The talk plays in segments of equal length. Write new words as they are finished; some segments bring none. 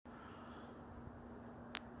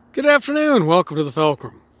Good afternoon, welcome to the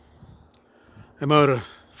Fulcrum. I'm out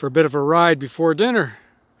for a bit of a ride before dinner,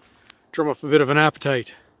 drum up a bit of an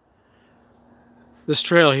appetite. This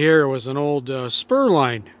trail here was an old spur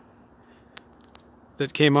line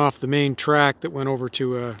that came off the main track that went over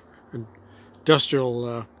to an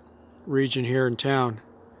industrial region here in town.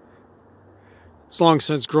 It's long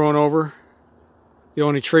since grown over. The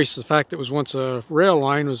only trace of the fact that it was once a rail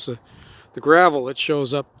line was the gravel that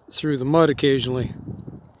shows up through the mud occasionally.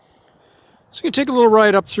 So we can take a little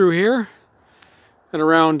ride up through here and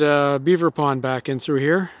around Beaver Pond back in through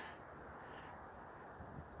here.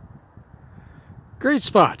 Great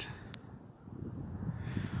spot.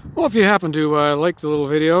 Well, if you happen to like the little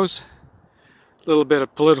videos, a little bit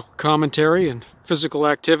of political commentary and physical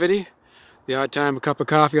activity, the odd time a cup of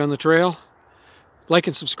coffee on the trail, like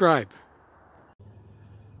and subscribe.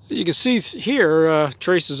 As you can see here,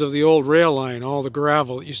 traces of the old rail line, all the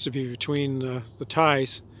gravel that used to be between the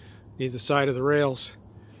ties. Either side of the rails.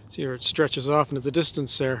 See here it stretches off into the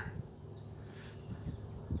distance there.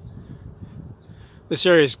 This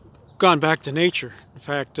area's gone back to nature. In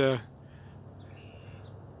fact, when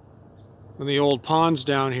the old ponds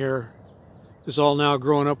down here is all now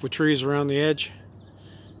growing up with trees around the edge.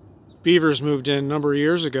 Beavers moved in a number of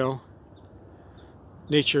years ago.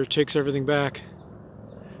 Nature takes everything back.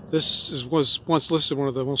 This was once listed one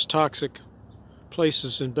of the most toxic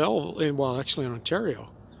places in Belleville, well, actually in Ontario.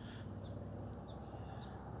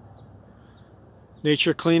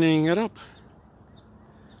 Nature cleaning it up.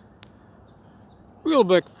 We'll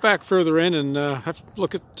go back further in and have to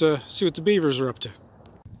look at, see what the beavers are up to.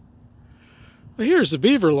 Well, here's the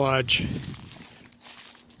Beaver Lodge.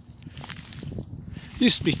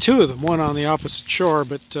 Used to be two of them, one on the opposite shore,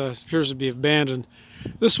 but appears to be abandoned.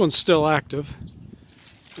 This one's still active.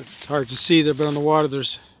 It's hard to see there, but on the water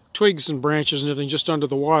there's twigs and branches and everything just under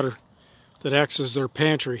the water that acts as their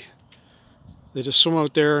pantry. They just swim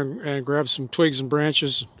out there and grab some twigs and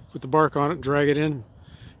branches, put the bark on it, and drag it in,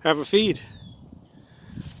 have a feed.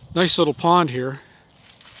 Nice little pond here.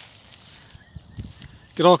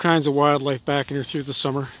 Get all kinds of wildlife back in here through the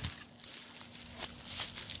summer.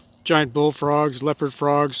 Giant bullfrogs, leopard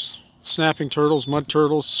frogs, snapping turtles, mud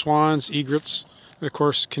turtles, swans, egrets, and of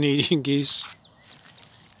course Canadian geese.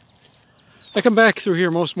 I come back through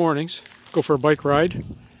here most mornings, go for a bike ride,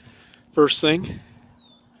 first thing.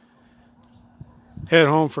 Head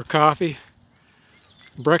home for coffee,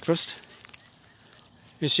 breakfast.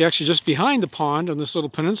 You see, actually just behind the pond on this little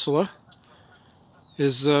peninsula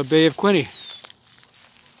is Bay of Quinte.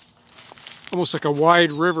 Almost like a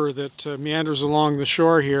wide river that meanders along the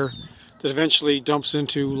shore here that eventually dumps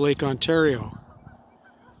into Lake Ontario.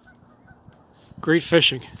 Great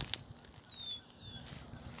fishing.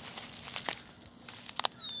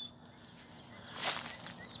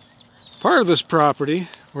 Part of this property,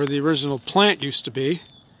 where the original plant used to be,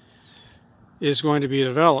 is going to be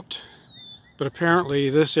developed. But apparently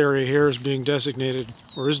this area here is being designated,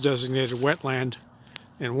 or is designated wetland,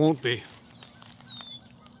 and won't be.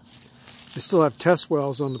 They still have test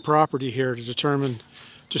wells on the property here to determine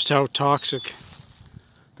just how toxic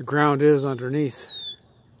the ground is underneath.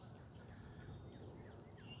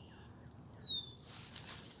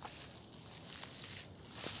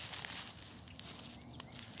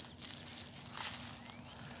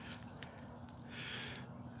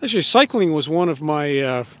 Actually, cycling was one of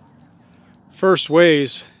my first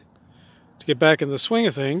ways to get back in the swing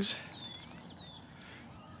of things.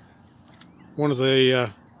 One of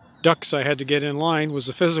the ducks I had to get in line was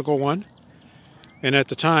the physical one. And at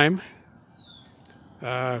the time,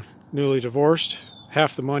 newly divorced,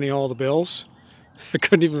 half the money, all the bills. I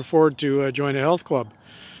couldn't even afford to join a health club.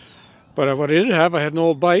 But what I did have, I had an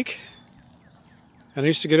old bike. And I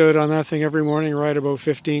used to get out on that thing every morning, ride about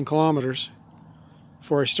 15 kilometers.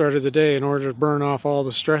 Before I started the day in order to burn off all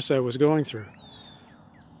the stress I was going through.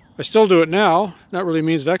 I still do it now, not really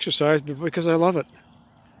means of exercise, but because I love it.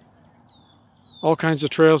 All kinds of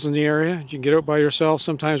trails in the area. You can get out by yourself,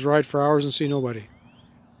 sometimes ride for hours and see nobody.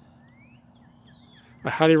 I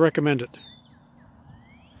highly recommend it.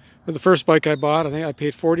 But the first bike I bought, I think I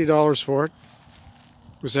paid $40 for it.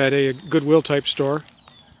 It was at a Goodwill type store.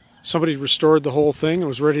 Somebody restored the whole thing and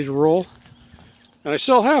was ready to roll. And I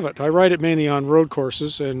still have it. I ride it mainly on road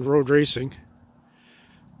courses and road racing.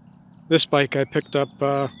 This bike I picked up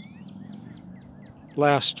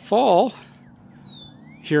last fall.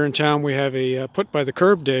 Here in town we have a put by the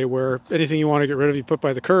curb day where anything you want to get rid of you put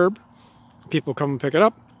by the curb. People come and pick it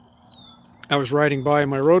up. I was riding by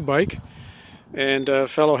my road bike and a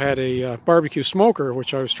fellow had a barbecue smoker,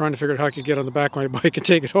 which I was trying to figure out how I could get on the back of my bike and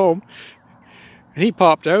take it home. And he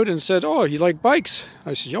popped out and said, "Oh, you like bikes?"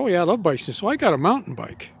 I said, "Oh yeah, I love bikes." He said, "Well, I got a mountain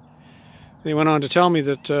bike." He went on to tell me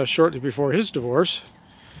that shortly before his divorce,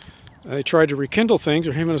 they tried to rekindle things,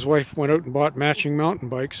 or him and his wife went out and bought matching mountain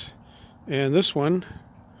bikes. And this one,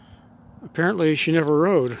 apparently she never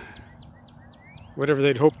rode. Whatever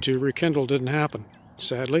they'd hoped to rekindle didn't happen,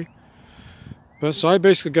 sadly. But so I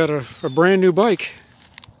basically got a brand new bike.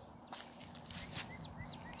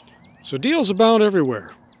 So deals abound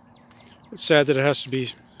everywhere. It's sad that it has to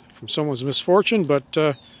be from someone's misfortune, but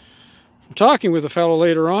from talking with a fellow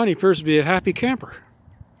later on, he appears to be a happy camper.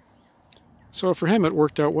 So for him, it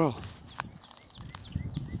worked out well.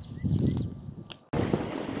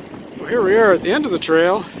 Well, here we are at the end of the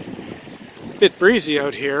trail. A bit breezy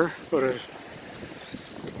out here, about a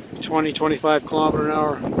 20-25 kilometer an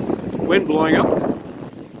hour wind blowing up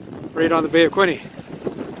right on the Bay of Quinte.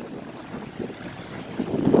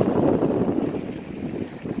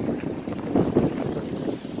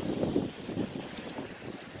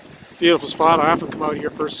 Beautiful spot. I often come out here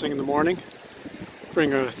first thing in the morning,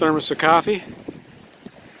 bring a thermos of coffee,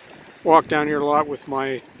 walk down here a lot with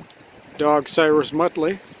my dog Cyrus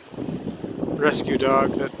Muttley, rescue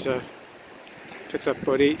dog that picked up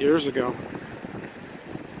about 8 years ago.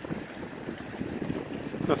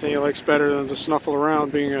 Nothing he likes better than to snuffle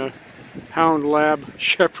around, being a hound lab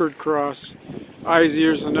shepherd cross, eyes,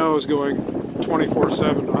 ears, and nose going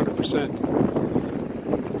 24/7, 100%.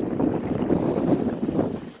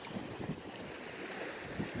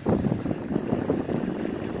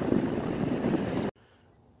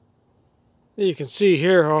 You can see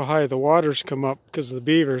here how high the waters come up because of the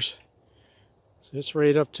beavers. So it's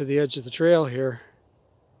right up to the edge of the trail here.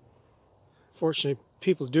 Fortunately,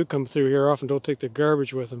 people who do come through here often don't take their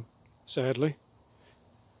garbage with them, sadly.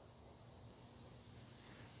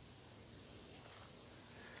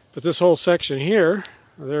 But this whole section here,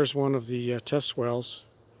 there's one of the test wells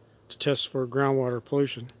to test for groundwater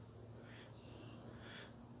pollution.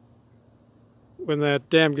 When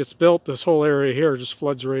that dam gets built, this whole area here just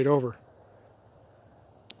floods right over.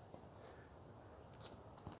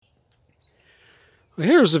 Well,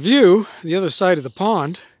 here's the view, the other side of the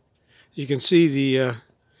pond. You can see the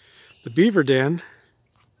beaver den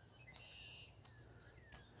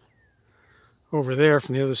over there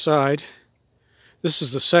from the other side. This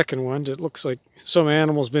is the second one. It looks like some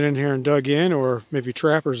animal's been in here and dug in, or maybe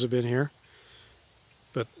trappers have been here.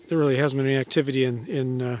 But there really hasn't been any activity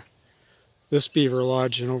in this beaver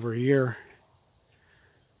lodge in over a year.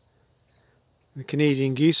 The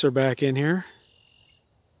Canadian geese are back in here.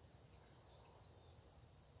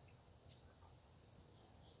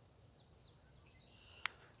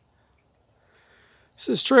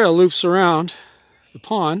 So this trail loops around the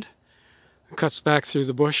pond and cuts back through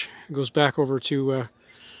the bush and goes back over to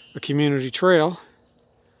a community trail,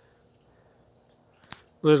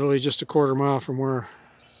 literally just a quarter mile from where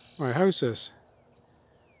my house is.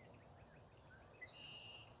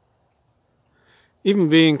 Even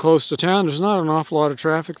being close to town, there's not an awful lot of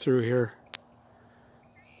traffic through here.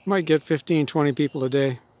 You might get 15-20 people a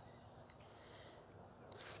day.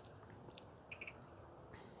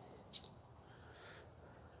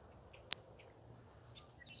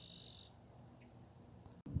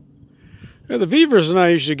 Now, the beavers and I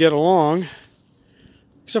usually get along,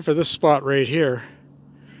 except for this spot right here.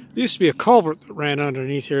 There used to be a culvert that ran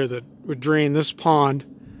underneath here that would drain this pond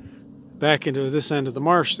back into this end of the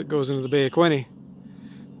marsh that goes into the Bay of Quinte.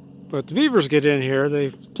 But the beavers get in here, they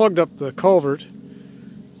plugged up the culvert.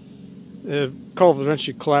 The culvert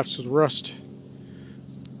eventually collapsed with rust.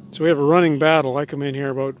 So we have a running battle. I come in here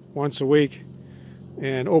about once a week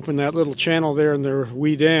and open that little channel there in their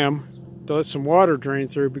wee dam to let some water drain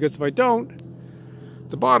through, because if I don't,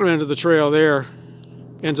 the bottom end of the trail there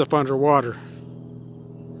ends up underwater.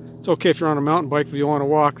 It's okay if you're on a mountain bike, but you want to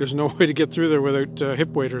walk, there's no way to get through there without hip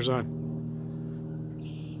waders on.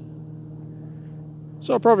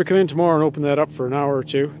 So I'll probably come in tomorrow and open that up for an hour or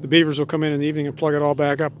two. The beavers will come in the evening and plug it all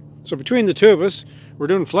back up. So between the two of us, we're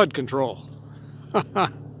doing flood control.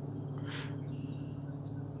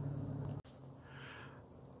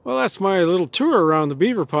 Well, that's my little tour around the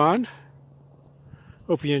beaver pond.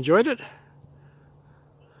 Hope you enjoyed it.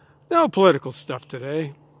 No political stuff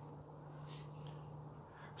today.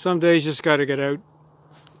 Some days you just got to get out,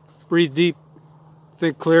 breathe deep,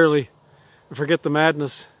 think clearly, and forget the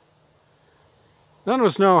madness. None of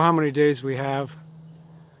us know how many days we have.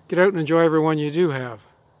 Get out and enjoy every one you do have.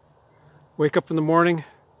 Wake up in the morning,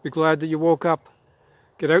 be glad that you woke up.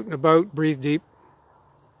 Get out and about, breathe deep.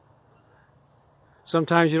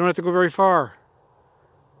 Sometimes you don't have to go very far.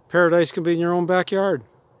 Paradise can be in your own backyard.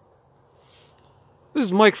 This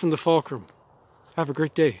is Mike from the Fulcrum. Have a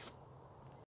great day.